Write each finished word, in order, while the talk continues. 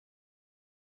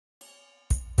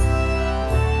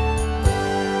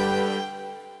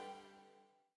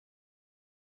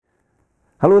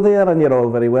Hello there, and you're all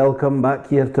very welcome back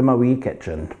here to my wee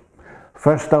kitchen.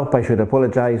 First up, I should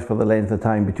apologise for the length of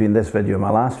time between this video and my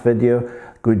last video.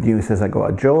 Good news is I got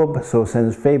a job, so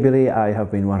since February I have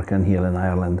been working here in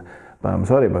Ireland, but I'm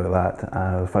sorry about that.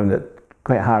 I found it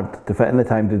quite hard to fit in the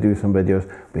time to do some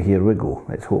videos, but here we go.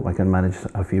 Let's hope I can manage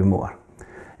a few more.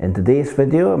 In today's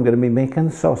video I'm going to be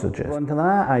making sausages. On to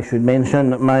that, I should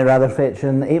mention my rather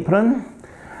fetching apron.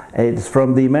 It's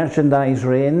from the merchandise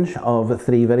range of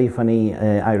three very funny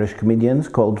Irish comedians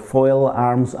called Foyle,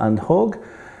 Arms and Hogg,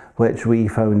 which we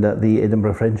found at the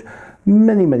Edinburgh Fringe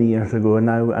many years ago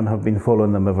now and have been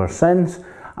following them ever since.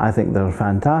 I think they're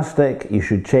fantastic. You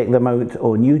should check them out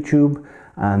on YouTube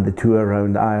and the tour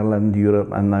around Ireland,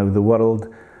 Europe and now the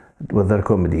world with their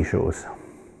comedy shows.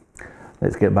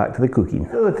 Let's get back to the cooking.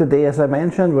 So today, as I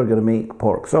mentioned, we're going to make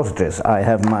pork sausages. I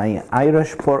have my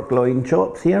Irish pork loin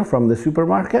chops here from the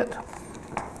supermarket.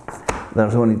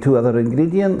 There's only two other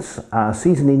ingredients, a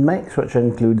seasoning mix which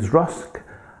includes rusk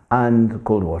and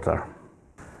cold water.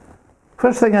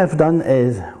 First thing I've done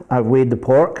is I've weighed the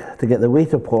pork to get the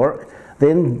weight of pork,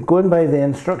 then going by the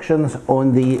instructions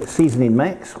on the seasoning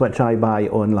mix, which I buy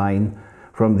online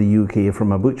from the UK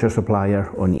from a butcher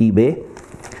supplier on eBay.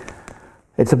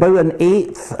 It's about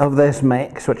 1/8 of this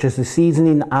mix, which is the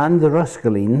seasoning and the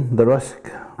ruskoline, the rusk.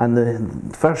 And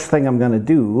the first thing I'm going to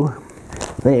do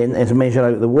then is measure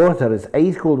out the water. It's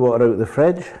ice cold water out of the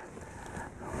fridge.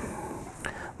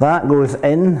 That goes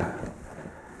in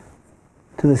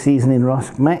to the seasoning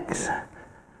rusk mix.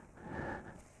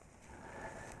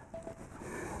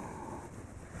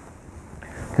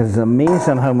 Because it's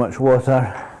amazing how much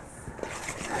water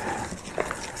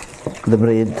the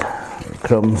bread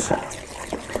crumbs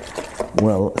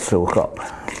will soak up.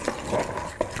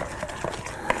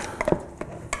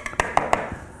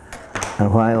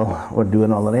 And while we're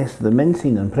doing all the rest of the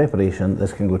mincing and preparation,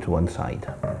 this can go to one side.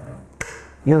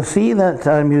 You'll see that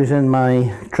I'm using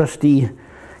my trusty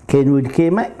Kenwood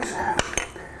K-Mix,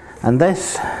 and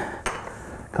this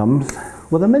comes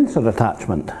with a mincer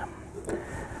attachment,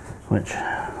 which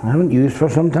I haven't used for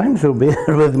some time, so bear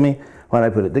with me while I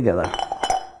put it together.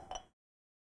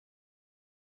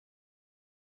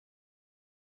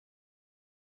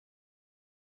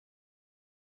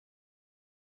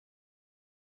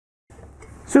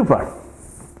 Super!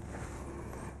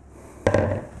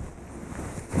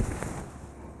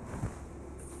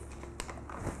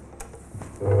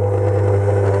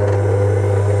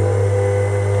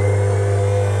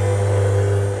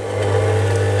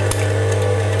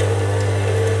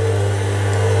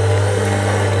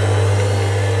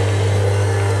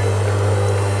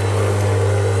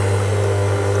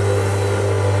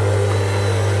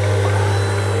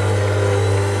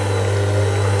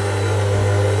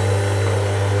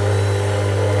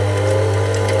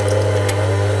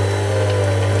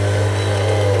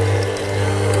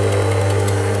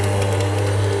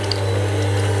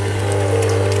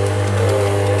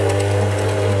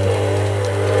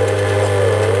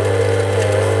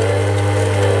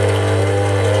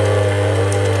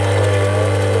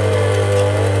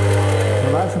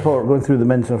 Pork going through the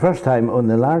mincer first time on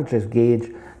the largest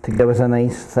gauge to give us a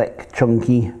nice thick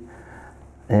chunky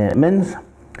mince.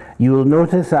 You will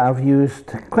notice that I've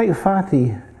used quite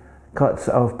fatty cuts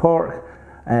of pork.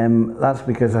 That's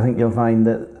because I think you'll find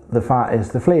that the fat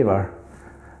is the flavour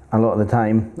a lot of the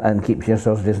time and keeps your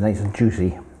sausages nice and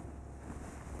juicy.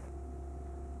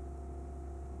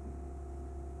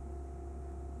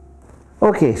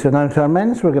 Okay, so now to our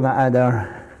mince, we're going to add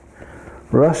our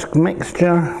rusk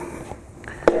mixture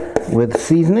with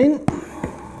seasoning.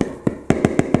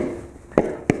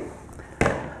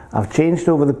 I've changed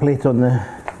over the plate on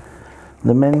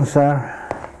the mincer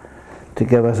to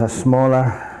give us a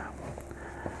smaller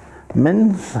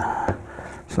mince,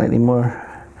 slightly more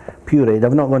pureed.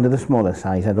 I've not gone to the smallest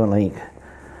size. I know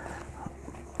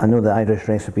the Irish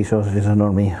recipe sausages are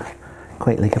normally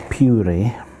quite like a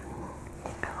puree.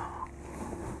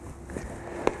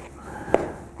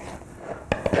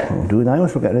 We'll do now,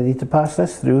 so we'll get ready to pass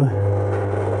this through.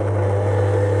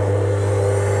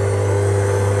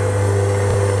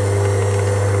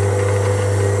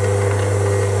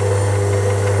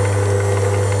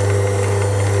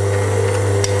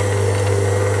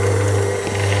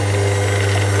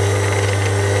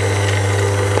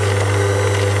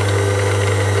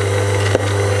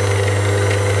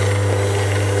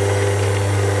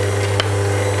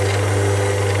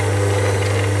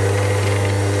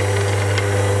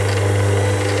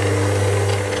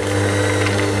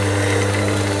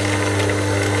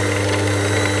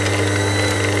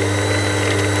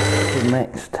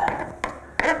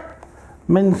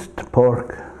 minced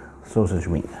pork sausage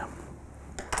meat.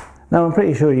 Now I'm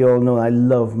pretty sure you all know I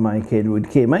love my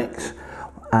Cadewood K-Mix,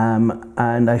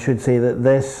 and I should say that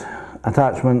this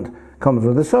attachment comes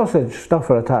with a sausage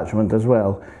stuffer attachment as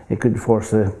well. It could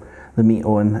force the meat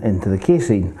on into the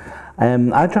casing.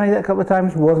 I tried it a couple of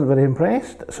times, wasn't very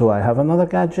impressed, so I have another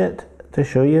gadget to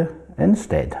show you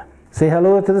instead. Say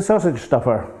hello to the sausage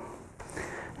stuffer.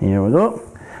 Here we go.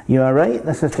 You are right,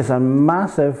 this is just a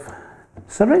massive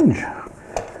syringe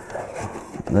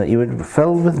that you would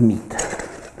fill with meat.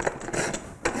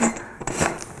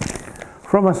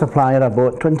 From a supplier I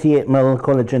bought 28mm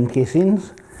collagen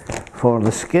casings for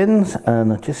the skins,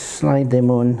 and I just slide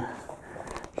them on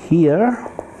here.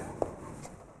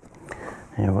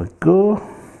 There we go.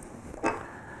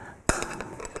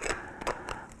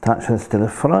 Attach this to the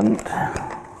front.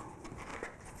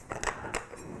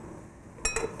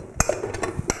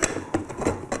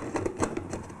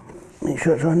 Make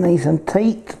sure it's on nice and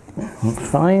tight. That's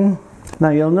fine. Now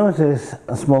you'll notice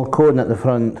a small cone at the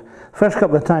front. First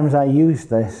couple of times I used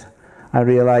this, I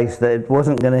realised that it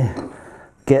wasn't going to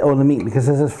get all the meat, because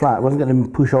this is flat, it wasn't going to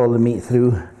push all the meat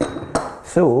through.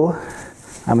 So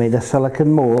I made a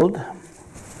silicone mould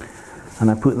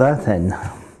and I put that in,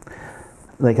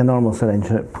 like a normal syringe,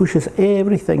 so it pushes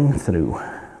everything through.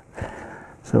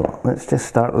 So let's just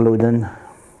start loading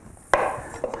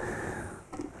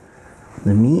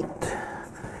the meat.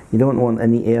 You don't want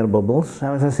any air bubbles.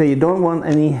 Now, as I say, you don't want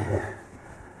any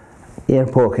air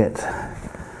pockets.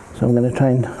 So I'm going to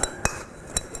try and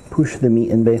push the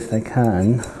meat in best I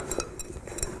can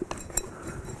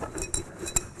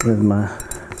with my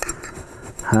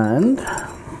hand.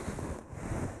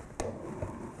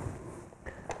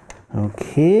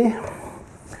 Okay.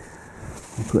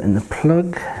 I'll put in the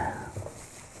plug.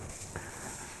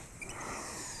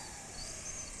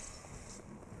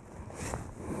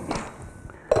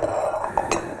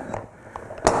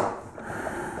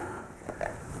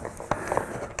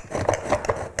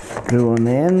 Screw on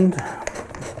the end.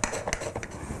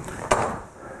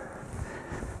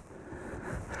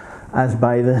 As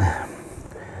by the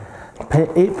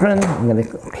apron, I'm going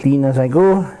to clean as I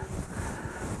go.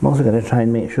 I'm also going to try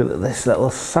and make sure that this little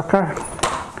sucker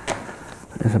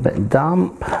is a bit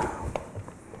damp,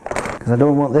 because I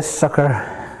don't want this sucker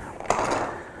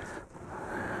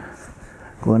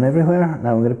going everywhere.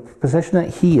 Now I'm going to position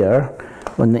it here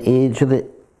on the edge of the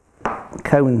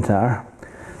counter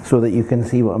so that you can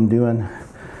see what I'm doing.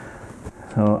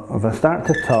 So if I start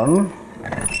to turn,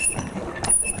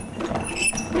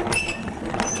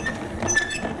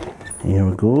 here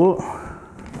we go.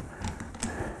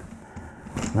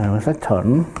 Now as I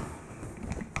turn,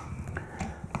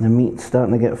 the meat's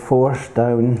starting to get forced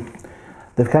down.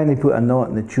 They've kindly put a knot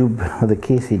in the tube of the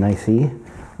casing, I see.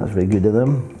 That's very good of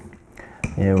them.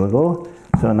 Here we go.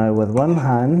 So now with one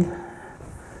hand,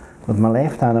 with my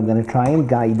left hand, I'm going to try and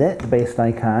guide it the best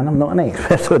I can. I'm not an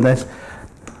expert on this.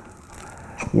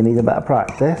 You need a bit of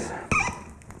practice.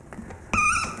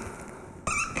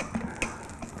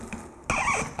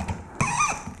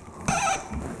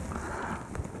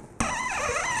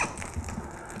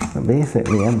 But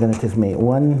basically, I'm going to just make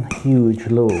one huge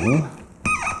long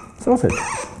sausage.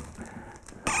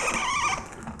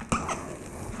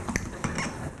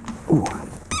 Ooh.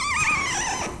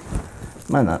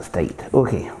 Man, that's tight.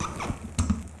 Okay.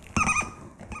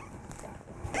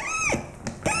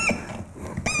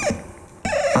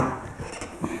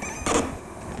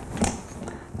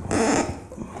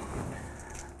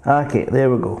 Okay, there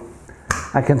we go.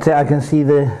 I can see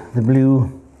the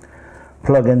blue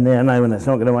plug in there now, and it's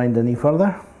not going to wind any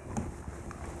further.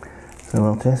 So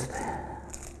we'll just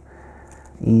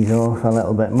ease off a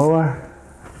little bit more.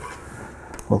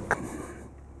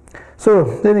 So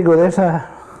there you go. There's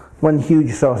one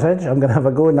huge sausage. I'm going to have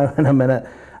a go now in a minute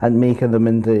and making them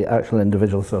into actual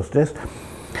individual sausages.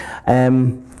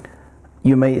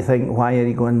 You might think, why are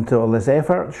you going to all this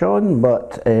effort, Sean?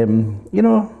 But you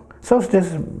know,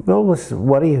 sausages, we always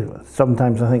worry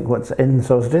sometimes, I think, what's in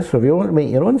sausages. So if you want to make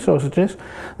your own sausages,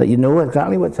 that you know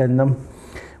exactly what's in them,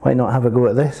 why not have a go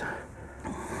at this?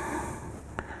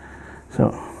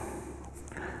 So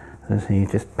you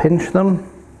just pinch them.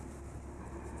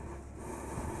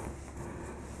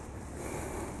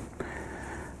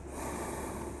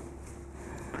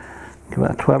 Give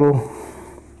it a twirl.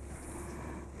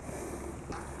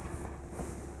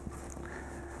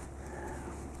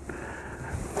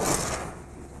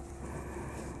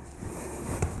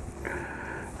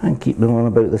 And keep them all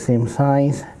about the same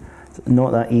size. It's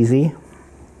not that easy.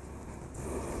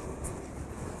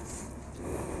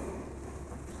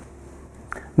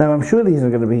 Now I'm sure these are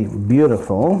going to be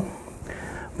beautiful,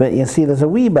 but you see there's a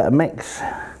wee bit of mix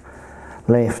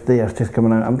left there just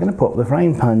coming out. I'm going to pop the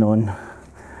frying pan on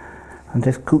and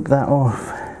just cook that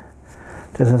off,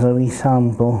 just as a wee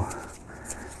sample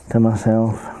to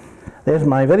myself. There's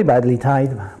my very badly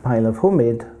tied pile of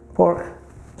homemade pork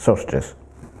sausages.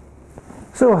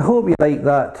 So I hope you like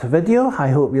that video, I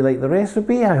hope you like the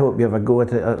recipe, I hope you have a go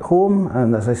at it at home,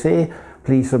 and as I say,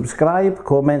 please subscribe,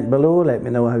 comment below, let me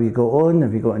know how you go on,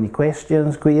 if you've got any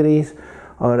questions, queries,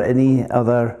 or any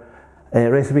other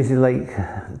recipes you'd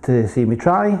like to see me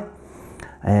try.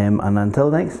 And until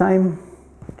next time,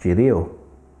 cheerio.